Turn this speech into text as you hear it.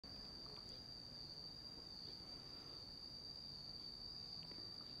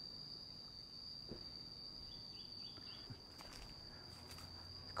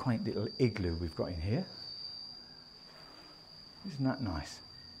quaint little igloo we've got in here. Isn't that nice?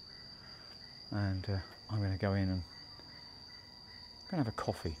 And I'm going to go in and have a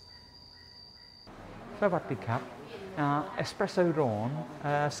coffee. สวัสดีครับเอสเปรสโซ่ร้อน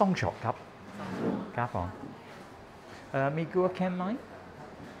2 ช็อตครับครับผมมีกัวเค็มไหม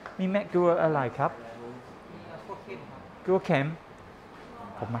มีแม็กกัวอะไรครับกัวเค็ม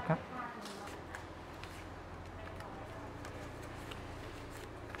ขอบคุณครับ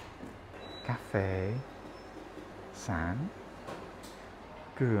กาแฟสาร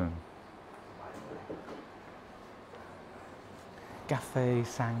เกลือกาแฟ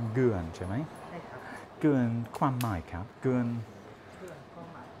สารเกลือใช่ไหมเกลือความหมายครับเกลือ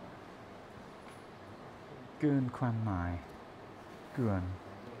ความหมายเกลือ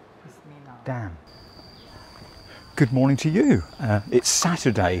Damn. Good morning to you. It's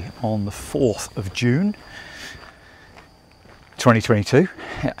Saturday on the 4th of June 2022.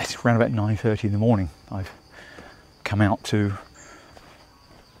 It's around about 9:30 in the morning. I've come out to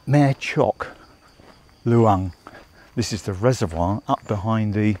Mae Chok Luang. This is the reservoir up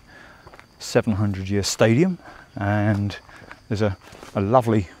behind the 700-year stadium, and there's a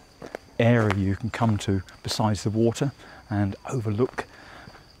lovely area you can come to besides the water and overlook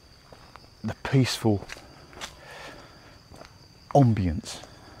the peaceful ambience.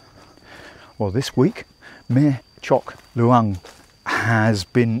 Well, this week Mae Chok Luang has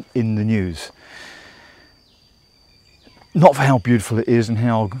been in the news. Not for how beautiful it is and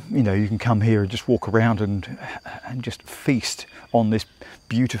how, you know, you can come here and just walk around and just feast on this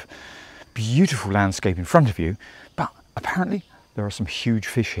beautiful landscape in front of you, but apparently there are some huge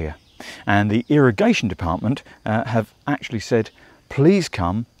fish here, and the irrigation department have actually said, please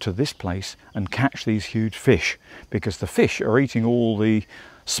come to this place and catch these huge fish, because the fish are eating all the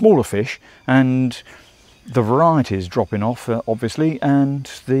smaller fish and the variety is dropping off obviously, and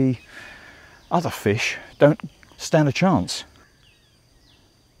the other fish don't stand a chance.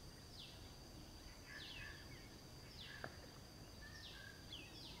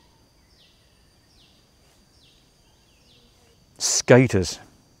 Skaters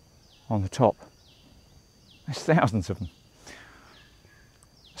on the top. There's thousands of them.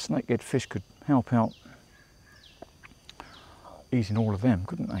 Snakehead fish could help out eating all of them,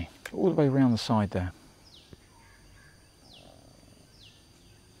 couldn't they? All the way around the side there.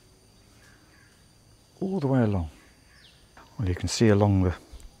 All the way along. Well, you can see along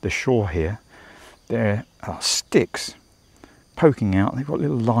the shore here, there are sticks poking out. They've got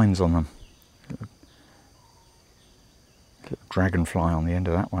little lines on them. Little dragonfly on the end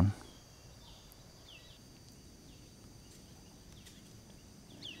of that one.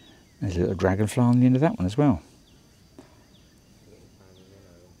 There's a little dragonfly on the end of that one as well.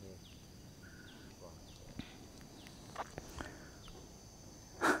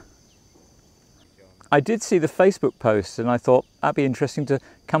 I did see the Facebook post and I thought that'd be interesting to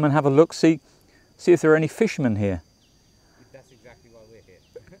come and have a look, see if there are any fishermen here. That's exactly why we're here.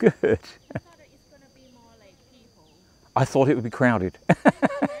 Good. I thought it would be crowded.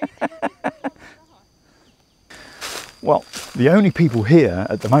 Well, the only people here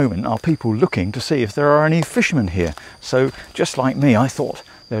at the moment are people looking to see if there are any fishermen here. So just like me, I thought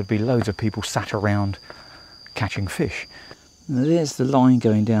there'd be loads of people sat around catching fish. Now, there's the line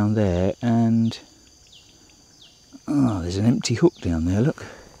going down there, and oh, there's an empty hook down there, look.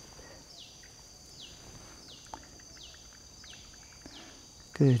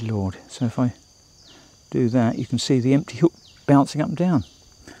 Good Lord. So if I do that, you can see the empty hook bouncing up and down.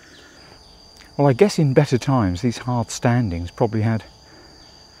 Well, I guess in better times these hard standings probably had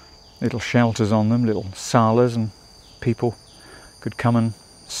little shelters on them, little salas, and people could come and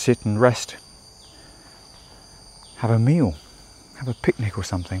sit and rest, have a meal, have a picnic or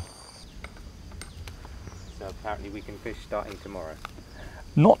something. So apparently we can fish starting tomorrow.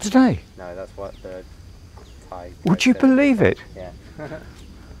 Not today. No, that's what the Thai. Would you believe it? Yeah.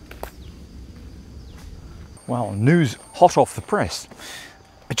 Well, news hot off the press.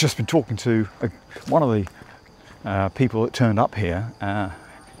 I'd just been talking to one of the people that turned up here.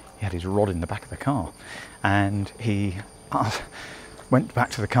 He had his rod in the back of the car, and he went back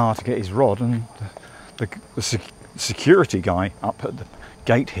to the car to get his rod, and the security guy up at the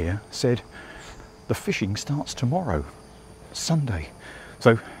gate here said the fishing starts tomorrow, Sunday,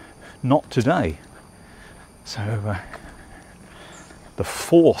 so not today. So the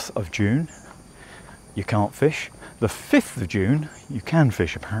 4th of June you can't fish. The 5th of June you can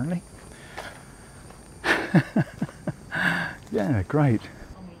fish, apparently. Yeah, great.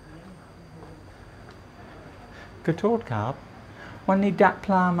 ขอโทษครับ วันนี้ดักป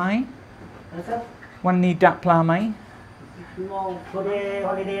ลาไหม วันนี้ดักปลาไหม No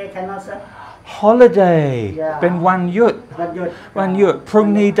holiday cannot sir holiday เป็นวันหยุด วันหยุด วันหยุดพรุ่ง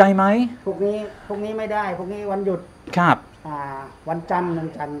นี้ได้ไหม พรุ่งนี้ไม่ได้พรุ่งนี้วันหยุด ครับ วันจันทร์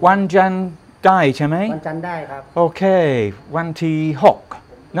วันจันทร์ได้ใช่ไหม วันจันทร์ได้ครับ โอเควันที่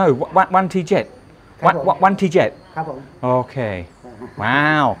6 no วันที่7วันที่7ครับผม Okay.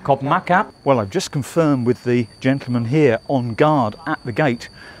 Wow. ขอบคุณมากครับ Well, I've just confirmed with the gentleman here on guard at the gate.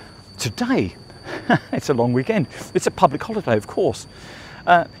 Today, it's a long weekend. It's a public holiday, of course.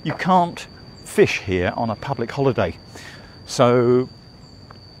 You can't fish here on a public holiday. So,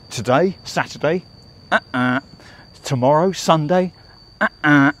 today, Saturday, tomorrow, Sunday,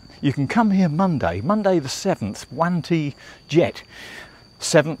 you can come here Monday the 7th, Wanti Jet.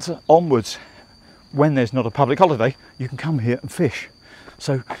 7th onwards. When there's not a public holiday, you can come here and fish.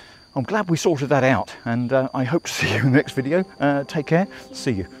 So I'm glad we sorted that out, and I hope to see you in the next video. Take care.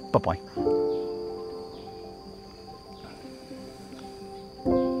 See you. Bye-bye.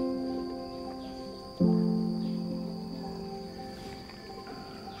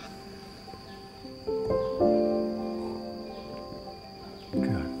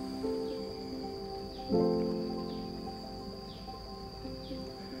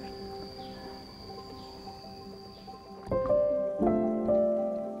 Good.